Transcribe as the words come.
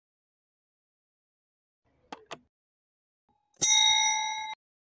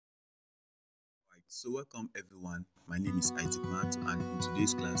So welcome everyone, my name is Isaac Matt, and in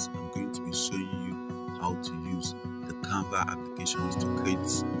today's class I'm going to be showing you how to use the Canva applications to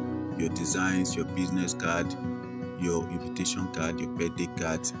create your designs, your business card, your invitation card, your birthday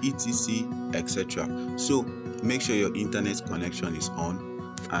cards, etc, etc. So make sure your internet connection is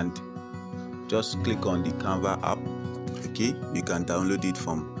on and just click on the Canva app. Okay, you can download it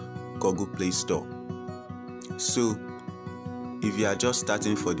from Google Play Store. So if you are just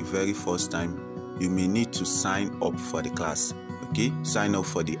starting for the very first time, you may need to sign up for the class. Okay, sign up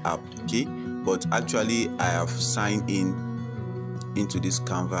for the app. Okay, but actually I have signed into this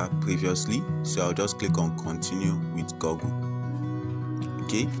Canva previously, so I'll just click on continue with Google.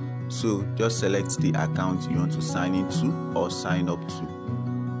 Okay, so just select the account you want to sign into or sign up to.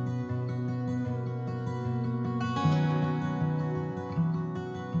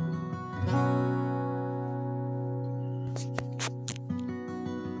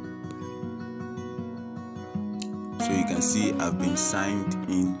 So you can see I've been signed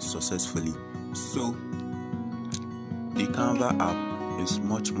in successfully. So the Canva app is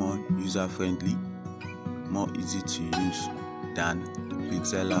much more user-friendly, more easy to use than the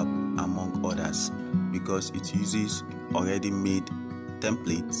Pixel app among others, because it uses already made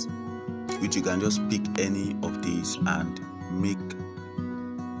templates which you can just pick any of these and make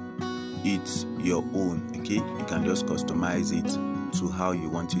it your own. Okay, you can just customize it to how you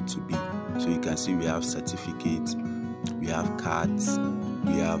want it to be. So you can see we have certificates, we have cards,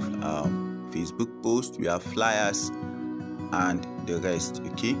 we have Facebook posts, we have flyers and the rest.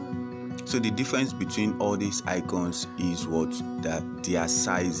 Okay, so the difference between all these icons is that their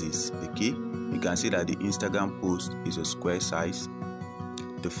sizes. Okay, you can see that the Instagram post is a square size,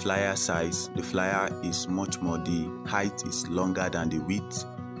 the flyer is much more, the height is longer than the width.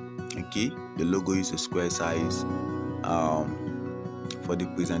 Okay, the logo is a square size. For the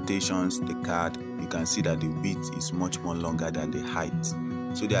presentations, the card, you can see that the width is much more longer than the height.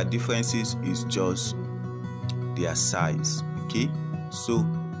 So their differences is just their size. Okay, so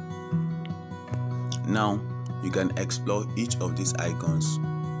now you can explore each of these icons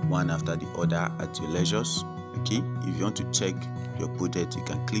one after the other at your leisures. Okay, if you want to check your project, you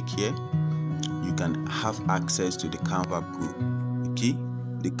can click here. You can have access to the Canva Pro. Okay,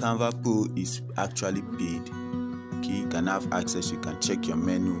 the Canva Pro is actually paid. Okay, you can have access, you can check your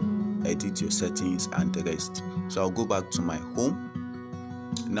menu, edit your settings and the rest. So I'll go back to my home.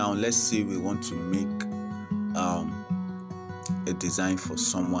 Now let's say we want to make a design for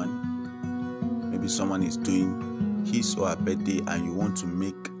someone. Maybe someone is doing his or her birthday and you want to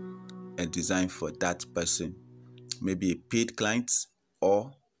make a design for that person, maybe a paid client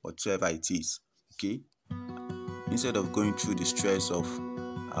or whatever it is. Okay, instead of going through the stress of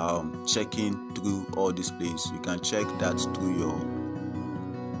checking through all displays, you can check that through your,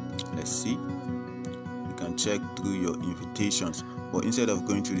 you can check through your invitations. But instead of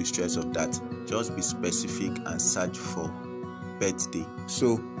going through the stress of that, just be specific and search for birthday.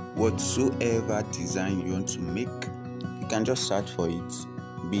 So whatsoever design you want to make, you can just search for it,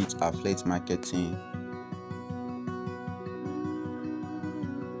 be it affiliate marketing,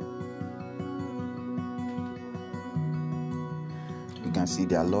 you can see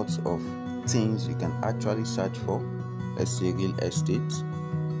there are lots of things you can actually search for. Let's say real estate.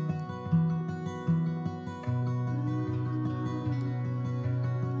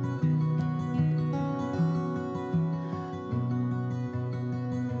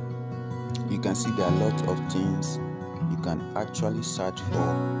 You can see there are lots of things you can actually search for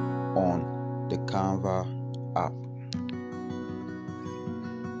on the Canva app.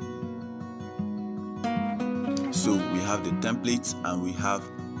 So we have the templates and we have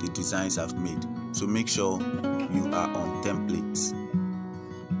the designs I've made. So make sure you are on templates.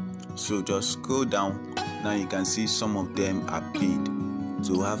 So just scroll down. Now you can see some of them are paid.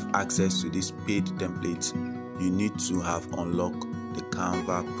 To have access to these paid templates, you need to have unlocked the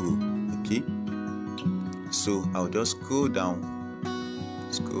Canva Pro. Okay, so I'll just scroll down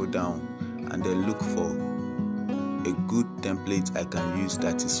and then look for a good template I can use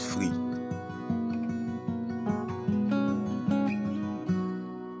that is free.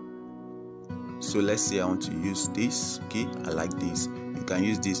 So let's say I want to use this. Okay, I like this. You can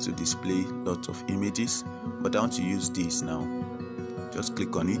use this to display lots of images, but I want to use this now. Just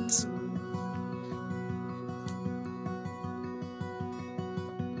click on it.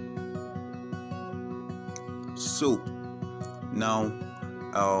 So now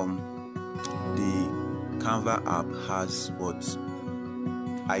the Canva app has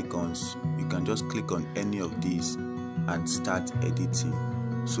icons. You can just click on any of these and start editing.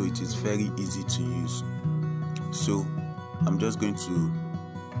 So it is very easy to use. So I'm just going to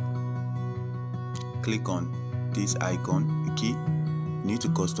click on this icon. Okay, you need to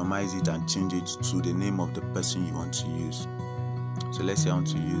customize it and change it to the name of the person you want to use. So let's say I want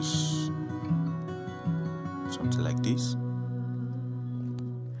to use something like this.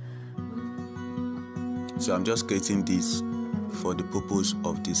 So I'm just creating this for the purpose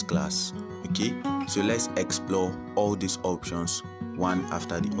of this class. Okay, so let's explore all these options one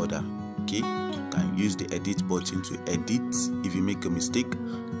after the other. Okay, you can use the edit button to edit. If you make a mistake,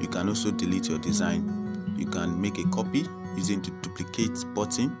 you can also delete your design. You can make a copy using the duplicate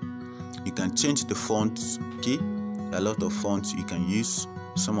button. You can change the fonts. Okay, there are a lot of fonts you can use.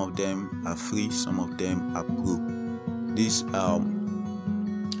 Some of them are free, some of them are pro.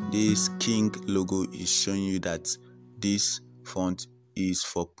 This King logo is showing you that this font is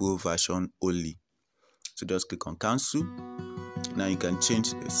for pro version only. So just click on cancel. Now you can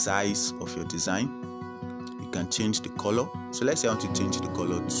change the size of your design. You can change the color. So let's say I want to change the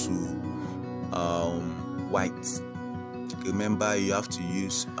color to white. Remember, you have to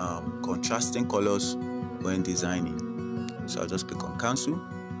use contrasting colors when designing. So I'll just click on cancel.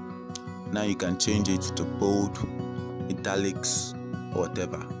 Now you can change it to bold, italics, or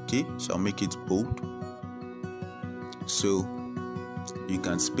whatever. Okay, so I'll make it bold. So you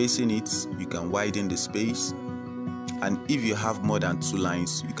can spacing it, you can widen the space, and if you have more than 2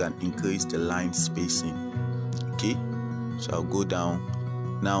 lines, you can increase the line spacing. Okay, so I'll go down.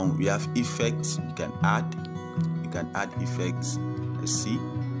 Now we have effects. You can add effects. Let's see,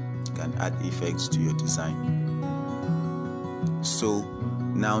 you can add effects to your design. So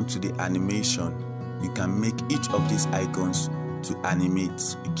now to the animation, you can make each of these icons to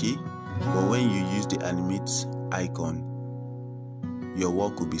animate. Okay, but when you use the animate icon, your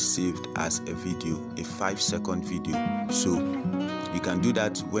work will be saved as a video, a 5-second video. So you can do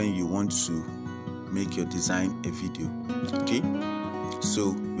that when you want to make your design a video. Okay, so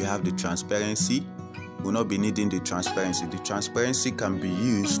we have the transparency. We'll not be needing the transparency. The transparency can be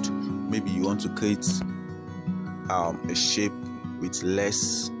used, maybe you want to create a shape with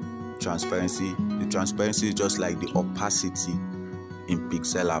less transparency. The transparency is just like the opacity in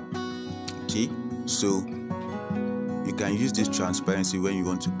Pixel app. Okay, so you can use this transparency when you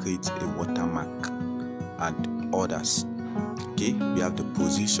want to create a watermark and others. Okay, we have the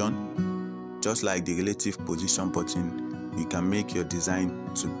position. Just like the relative position button, you can make your design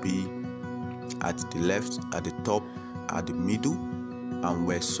to be at the left, at the top, at the middle, and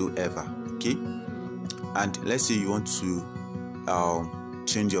wheresoever. Okay, and let's say you want to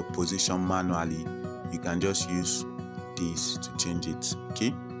change your position manually, you can just use this to change it.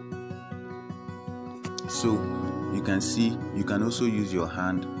 Okay, so you can see you can also use your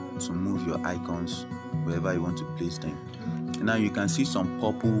hand to move your icons wherever you want to place them. Now you can see some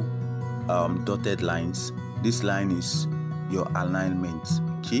purple dotted lines. This line is your alignment.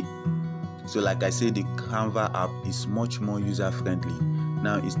 Okay, so like I said, the Canva app is much more user friendly.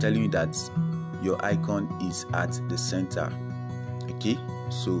 Now it's telling you that your icon is at the center. Okay,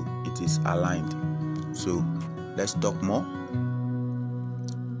 so it is aligned. So let's talk more.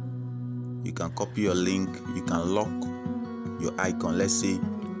 You can copy your link. You can lock your icon. Let's say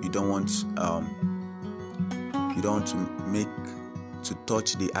you don't want to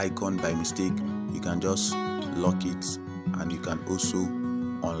touch the icon by mistake. You can just lock it, and you can also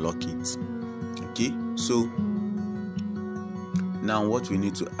unlock it. Okay, so now what we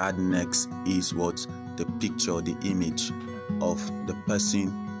need to add next is what? The picture, the image of the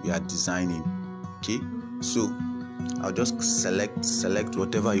person we are designing. Okay, so I'll just select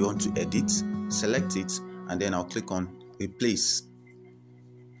whatever you want to edit, select it, and then I'll click on replace.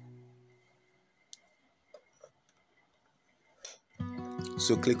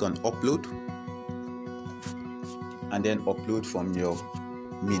 So click on upload, and then upload from your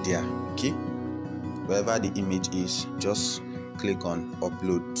media. Okay, wherever the image is, just click on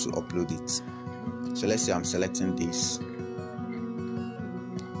upload to upload it. So let's say I'm selecting this.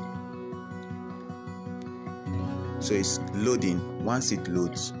 So it's loading. Once it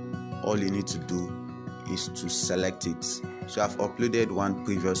loads, all you need to do is to select it. So I've uploaded one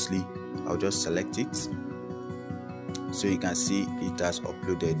previously. I'll just select it. So you can see it has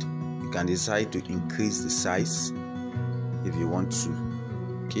uploaded. You can decide to increase the size if you want to.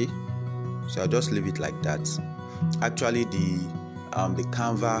 Okay, so I'll just leave it like that. Actually, the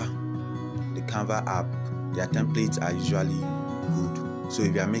Canva app, their templates are usually good. So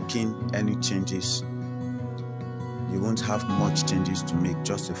if you are making any changes, you won't have much changes to make,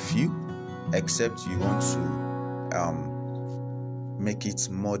 just a few, except you want to make it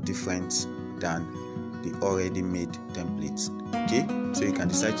more different than the already made templates. Okay, so you can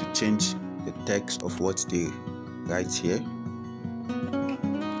decide to change the text of what they write here.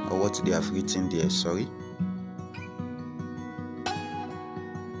 or what they have written there. Sorry.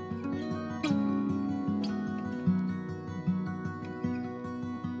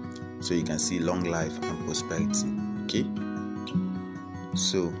 So you can see long life and prosperity. Okay,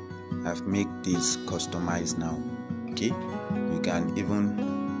 so I've made this customized now. Okay, you can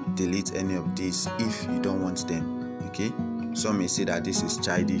even delete any of these if you don't want them. Okay, some may say that this is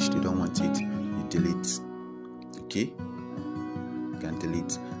childish, they don't want it, you delete. Okay, you can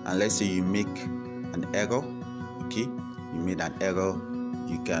delete. And let's say you make an error. Okay, you made an error,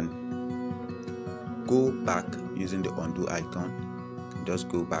 you can go back using the undo icon. Just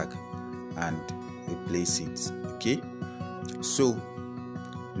go back and replace it. Okay, so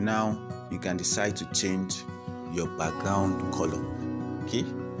now you can decide to change your background color. Okay,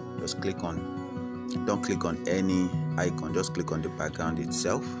 just click on, don't click on any icon, just click on the background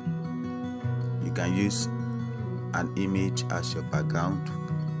itself. You can use an image as your background.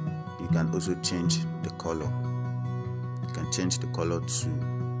 You can also change the color. You can change the color to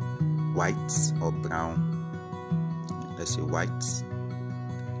white or brown. Let's say white,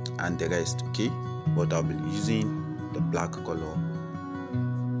 and the rest. Okay, but I'll be using the black color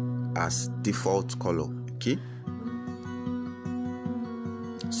as default color. Okay,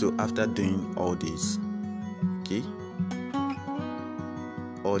 so after doing all this, okay,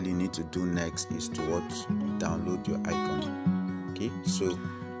 all you need to do next is to what? Download your icon. Okay, so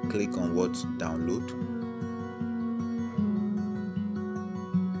click on what? Download.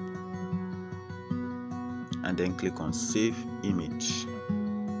 And then click on save image.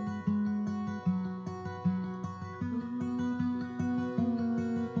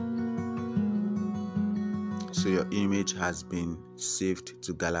 So your image has been saved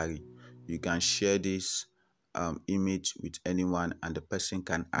to gallery. You can share this image with anyone and the person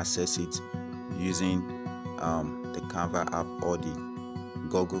can access it using the Canva app or the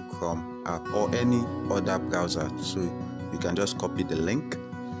Google Chrome app or any other browser. So you can just copy the link,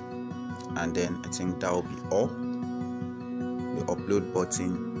 and then I think that will be all. The upload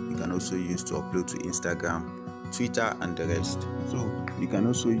button you can also use to upload to Instagram, Twitter, and the rest. So you can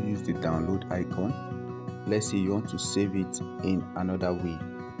also use the download icon. Let's say you want to save it in another way.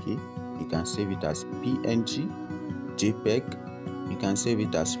 Okay, you can save it as PNG, JPEG, you can save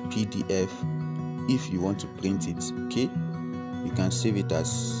it as PDF if you want to print it. Okay, you can save it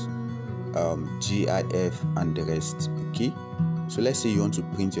as GIF and the rest. Okay, so let's say you want to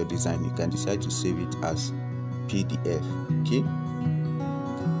print your design, you can decide to save it as PDF. Okay,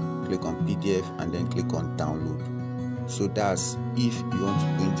 click on PDF and then click on download. So that's if you want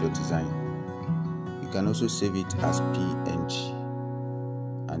to print your design. You can also save it as PNG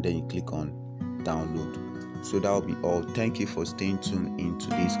and then you click on download. So that will be all. Thank you for staying tuned in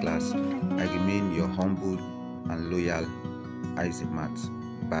today's class. I remain your humble and loyal ISM.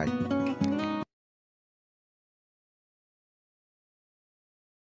 Bye.